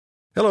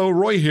Hello,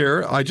 Roy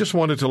here. I just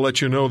wanted to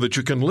let you know that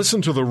you can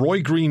listen to The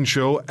Roy Green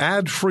Show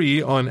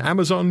ad-free on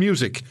Amazon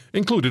Music,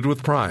 included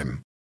with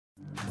Prime.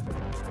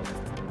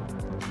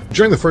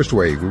 During the first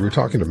wave, we were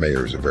talking to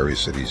mayors of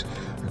various cities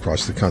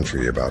across the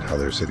country about how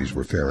their cities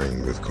were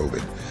faring with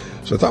COVID.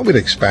 So I thought we'd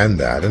expand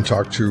that and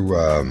talk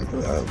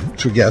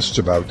to guests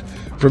about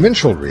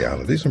provincial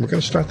realities. And we're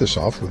going to start this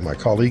off with my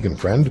colleague and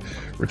friend,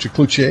 Richard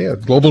Cloutier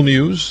at Global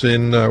News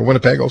in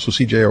Winnipeg, also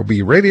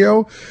CJOB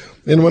Radio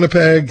in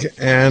Winnipeg,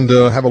 and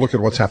have a look at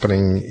what's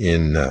happening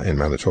in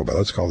Manitoba.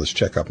 Let's call this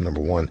checkup number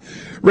one.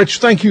 Rich,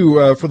 thank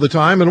you for the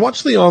time. And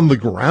what's the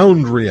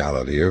on-the-ground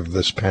reality of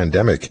this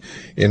pandemic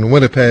in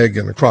Winnipeg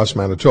and across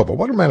Manitoba?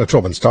 What are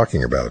Manitobans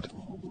talking about?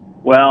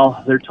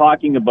 Well, they're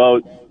talking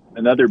about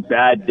another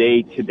bad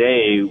day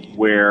today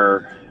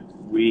where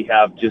we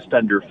have just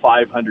under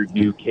 500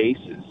 new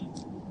cases.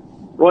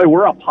 Roy,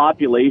 we're a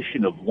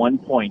population of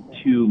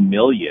 1.2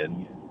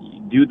 million.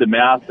 Do the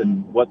math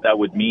and what that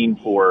would mean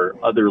for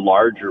other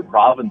larger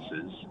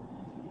provinces.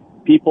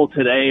 People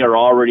today are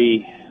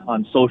already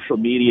on social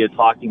media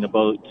talking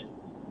about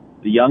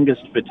the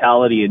youngest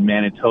fatality in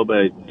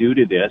Manitoba due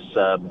to this,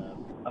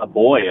 a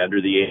boy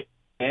under the age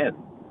of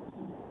 10.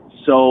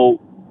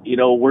 So, you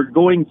know, we're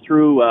going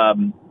through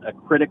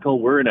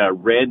we're in a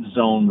red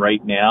zone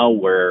right now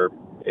where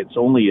it's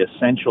only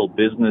essential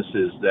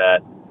businesses that,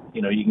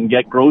 you know, you can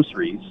get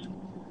groceries.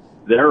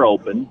 They're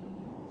open.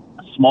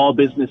 Small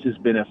business has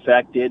been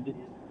affected.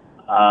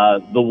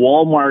 The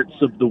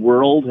Walmarts of the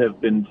world have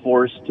been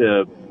forced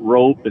to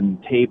rope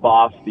and tape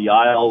off the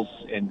aisles,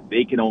 and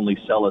they can only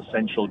sell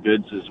essential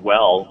goods as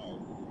well.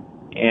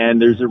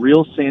 And there's a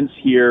real sense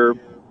here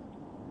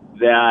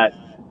that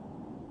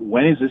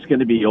when is this going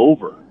to be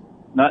over?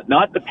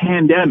 Not the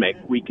pandemic.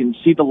 We can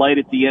see the light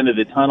at the end of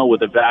the tunnel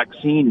with a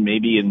vaccine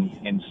maybe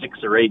in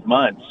 6 or 8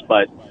 months,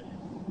 but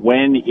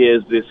when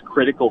is this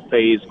critical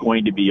phase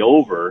going to be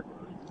over?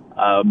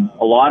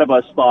 A lot of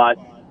us thought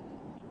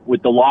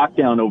with the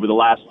lockdown over the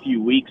last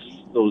few weeks,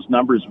 those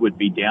numbers would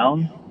be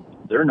down.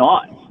 They're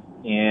not.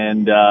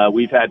 And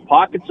we've had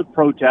pockets of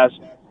protest,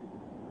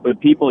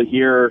 but people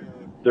here,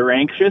 they're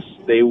anxious.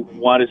 They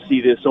want to see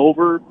this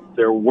over.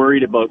 They're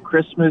worried about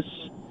Christmas.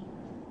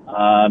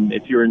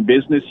 If you're in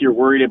business, you're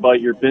worried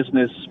about your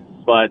business.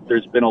 But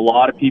there's been a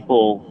lot of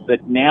people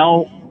that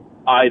now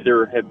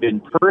either have been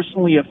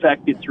personally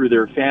affected through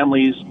their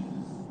families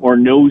or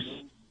know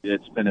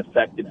that's been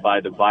affected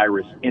by the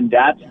virus. And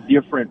that's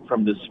different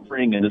from the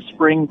spring. In the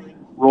spring,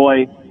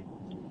 Roy,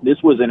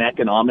 this was an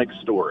economic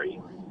story.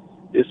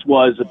 This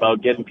was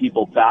about getting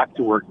people back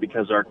to work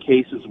because our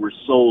cases were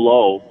so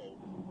low.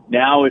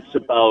 Now it's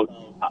about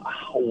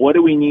what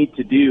do we need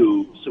to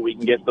do so we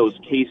can get those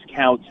case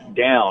counts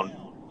down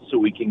so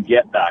we can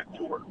get back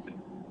to work.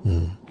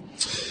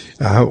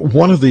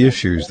 One of the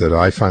issues that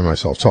I find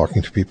myself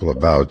talking to people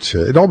about,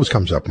 it always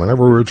comes up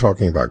whenever we're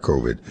talking about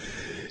COVID,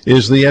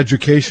 is the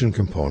education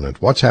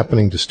component. What's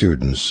happening to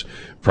students,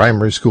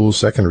 primary school,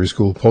 secondary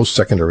school,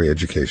 post-secondary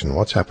education?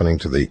 What's happening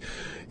to the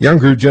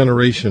younger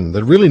generation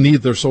that really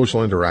need their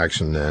social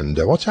interaction? And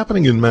what's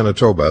happening in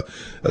Manitoba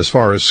as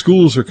far as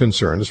schools are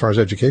concerned, as far as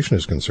education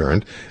is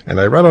concerned? And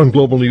I read on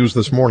Global News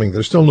this morning,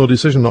 there's still no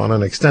decision on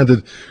an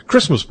extended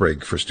Christmas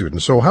break for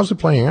students. So how's it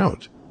playing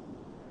out?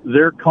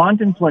 They're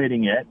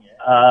contemplating it,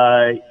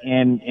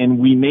 and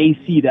we may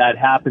see that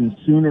happen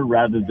sooner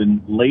rather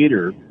than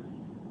later.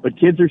 But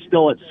kids are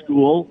still at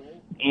school.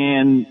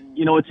 And,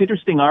 you know, it's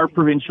interesting. Our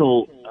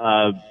provincial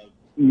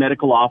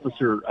medical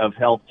officer of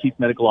health, chief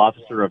medical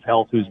officer of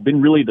health, who's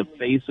been really the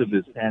face of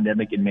this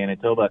pandemic in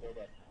Manitoba,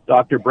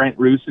 Dr. Brent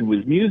Rusin,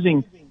 was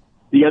musing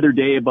the other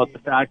day about the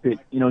fact that,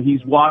 you know,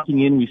 he's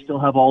walking in, we still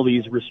have all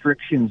these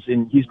restrictions,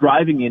 and he's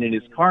driving in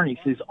his car, and he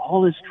says,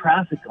 all this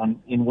traffic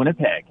in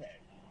Winnipeg.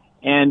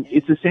 And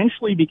it's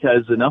essentially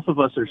because enough of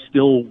us are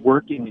still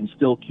working and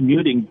still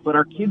commuting, but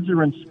our kids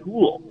are in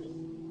school.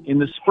 In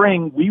the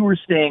spring, we were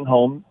staying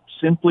home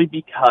simply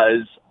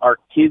because our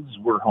kids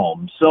were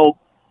home. So,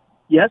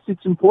 yes,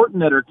 it's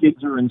important that our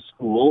kids are in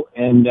school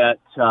and that,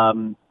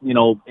 you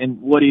know, and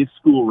what is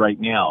school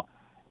right now?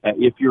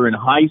 If you're in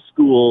high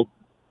school,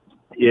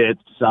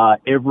 it's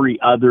every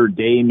other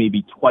day,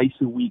 maybe twice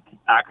a week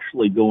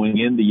actually going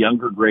in. The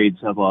younger grades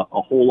have a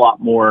whole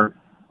lot more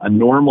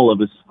normal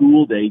of a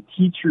school day.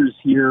 Teachers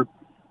here,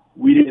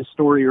 we did a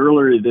story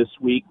earlier this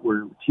week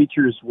where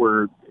teachers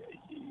were,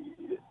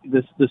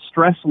 the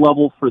stress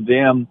level for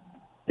them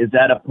is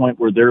at a point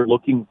where they're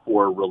looking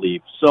for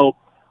relief. So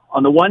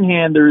on the one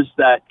hand, there's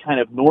that kind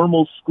of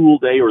normal school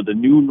day, or the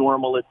new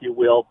normal, if you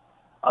will.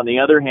 On the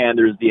other hand,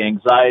 there's the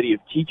anxiety of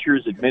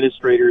teachers,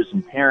 administrators,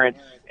 and parents,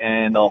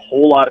 and a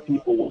whole lot of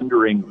people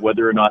wondering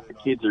whether or not the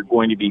kids are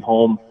going to be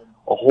home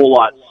a whole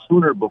lot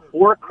sooner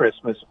before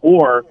Christmas,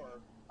 or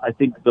I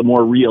think the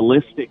more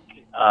realistic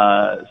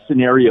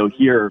scenario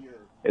here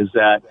is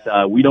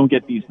that we don't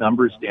get these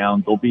numbers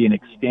down. There'll be an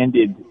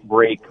extended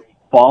break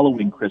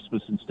following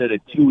Christmas. Instead of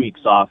 2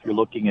 weeks off, you're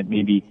looking at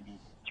maybe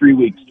 3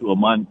 weeks to a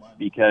month,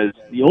 because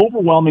the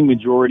overwhelming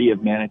majority of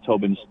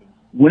Manitobans,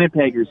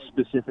 Winnipeggers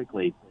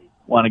specifically,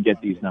 want to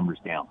get these numbers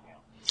down.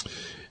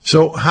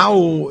 So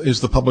how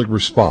is the public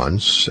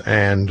response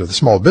and the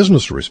small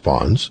business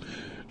response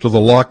to the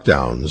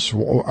lockdowns?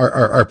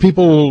 Are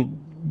people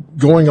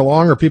going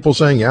along? Are people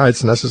saying, yeah,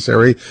 it's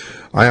necessary?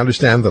 I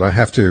understand that I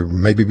have to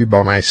maybe be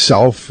by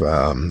myself,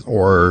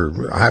 or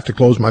I have to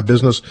close my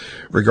business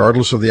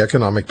regardless of the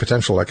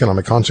potential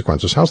economic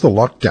consequences. How's the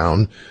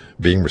lockdown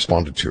being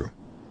responded to?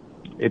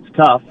 It's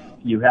tough.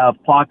 You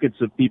have pockets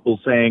of people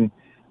saying,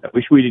 I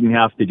wish we didn't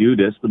have to do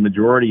this. The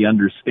majority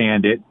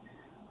understand it.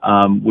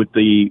 With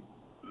the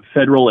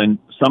federal and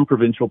some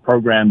provincial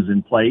programs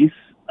in place,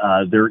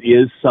 there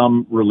is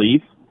some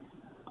relief.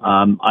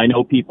 I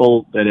know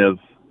people that have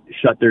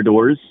shut their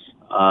doors.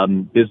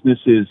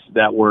 Businesses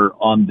that were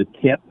on the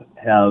tip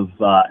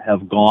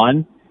have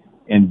gone,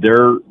 and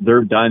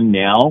they're done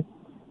now.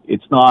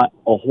 It's not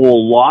a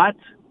whole lot,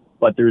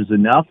 but there's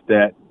enough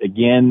that,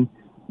 again,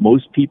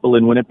 most people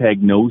in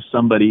Winnipeg know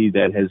somebody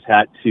that has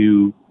had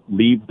to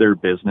leave their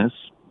business.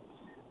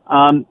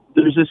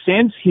 There's a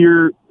sense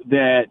here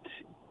that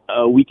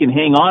we can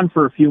hang on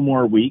for a few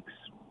more weeks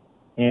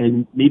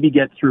and maybe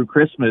get through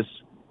Christmas.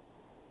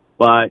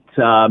 But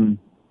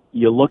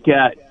you look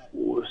at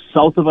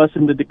south of us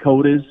in the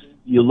Dakotas,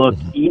 you look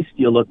east,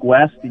 you look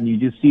west, and you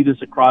just see this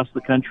across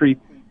the country.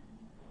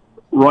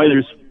 Roy,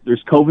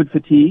 there's COVID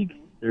fatigue,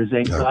 there's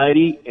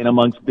anxiety, and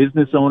amongst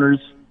business owners,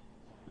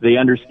 they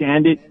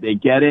understand it, they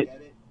get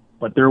it,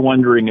 but they're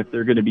wondering if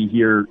they're going to be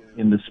here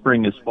in the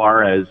spring as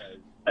far as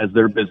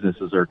their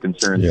businesses are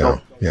concerned.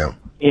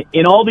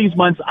 In all these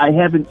months, I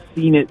haven't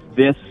seen it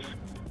this.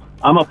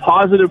 I'm a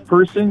positive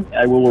person.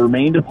 I will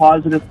remain a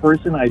positive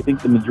person. I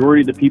think the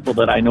majority of the people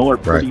that I know are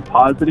pretty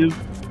positive,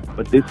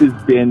 but this has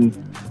been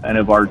kind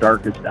of our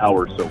darkest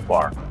hour so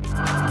far.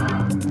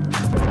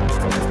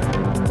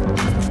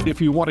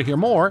 If you want to hear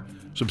more,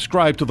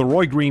 subscribe to The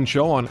Roy Green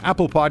Show on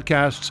Apple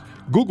Podcasts,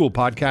 Google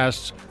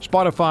Podcasts,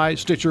 Spotify,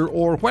 Stitcher,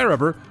 or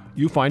wherever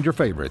you find your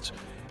favorites.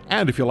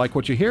 And if you like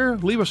what you hear,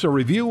 leave us a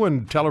review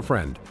and tell a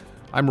friend.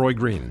 I'm Roy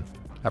Green.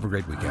 Have a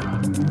great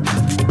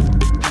weekend.